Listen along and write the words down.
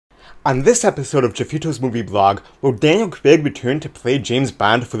On this episode of Jeffito's Movie Blog, will Daniel Craig return to play James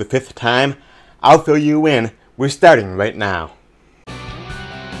Bond for the 5th time? I'll fill you in. We're starting right now.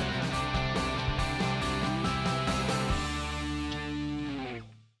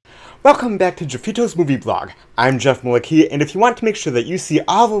 Welcome back to Jeffito's Movie Blog. I'm Jeff Malicki, and if you want to make sure that you see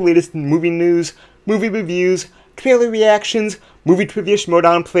all the latest movie news, movie reviews, trailer reactions, movie trivia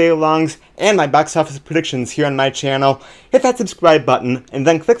schmodown play-alongs, and my box office predictions here on my channel, hit that subscribe button, and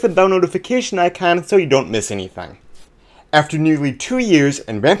then click the bell notification icon so you don't miss anything. After nearly 2 years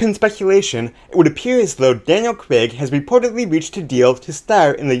and rampant speculation, it would appear as though Daniel Craig has reportedly reached a deal to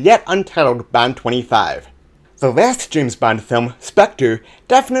star in the yet untitled Bond 25. The last James Bond film, Spectre,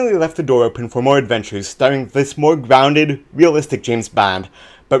 definitely left the door open for more adventures starring this more grounded, realistic James Bond,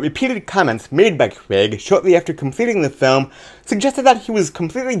 but repeated comments made by Craig shortly after completing the film suggested that he was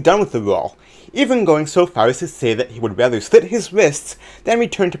completely done with the role, even going so far as to say that he would rather slit his wrists than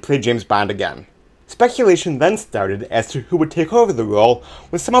return to play James Bond again. Speculation then started as to who would take over the role,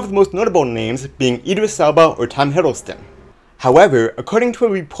 with some of the most notable names being Idris Elba or Tom Hiddleston. However, according to a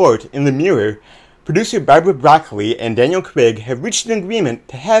report in The Mirror, producer Barbara Broccoli and Daniel Craig have reached an agreement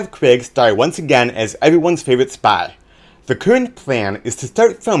to have Craig star once again as everyone's favorite spy. The current plan is to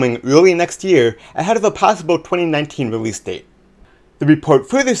start filming early next year ahead of a possible 2019 release date. The report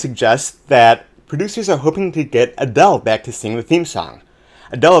further suggests that producers are hoping to get Adele back to sing the theme song.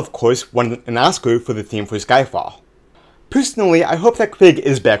 Adele, of course, won an Oscar for the theme for Skyfall. Personally, I hope that Craig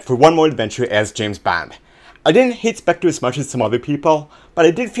is back for one more adventure as James Bond. I didn't hate Spectre as much as some other people, but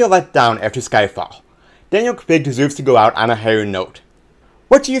I did feel let down after Skyfall. Daniel Craig deserves to go out on a higher note.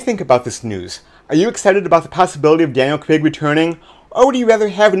 What do you think about this news? Are you excited about the possibility of Daniel Craig returning, or would you rather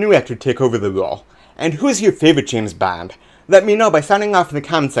have a new actor take over the role? And who is your favorite James Bond? Let me know by sounding off in the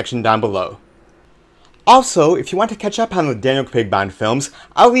comment section down below. Also, if you want to catch up on the Daniel Craig Bond films,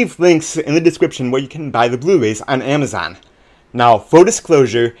 I'll leave links in the description where you can buy the Blu-rays on Amazon. Now, full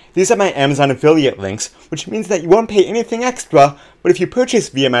disclosure, these are my Amazon affiliate links, which means that you won't pay anything extra, but if you purchase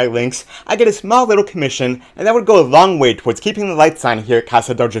via my links, I get a small little commission, and that would go a long way towards keeping the lights on here at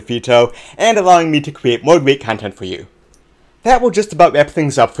Casa del Jeffito, and allowing me to create more great content for you. That will just about wrap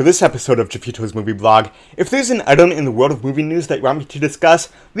things up for this episode of Jeffito's Movie Blog. If there's an item in the world of movie news that you want me to discuss,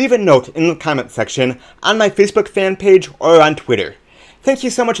 leave a note in the comment section, on my Facebook fan page, or on Twitter. Thank you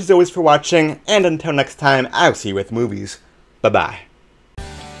so much as always for watching, and until next time, I'll see you with movies. Bye-bye.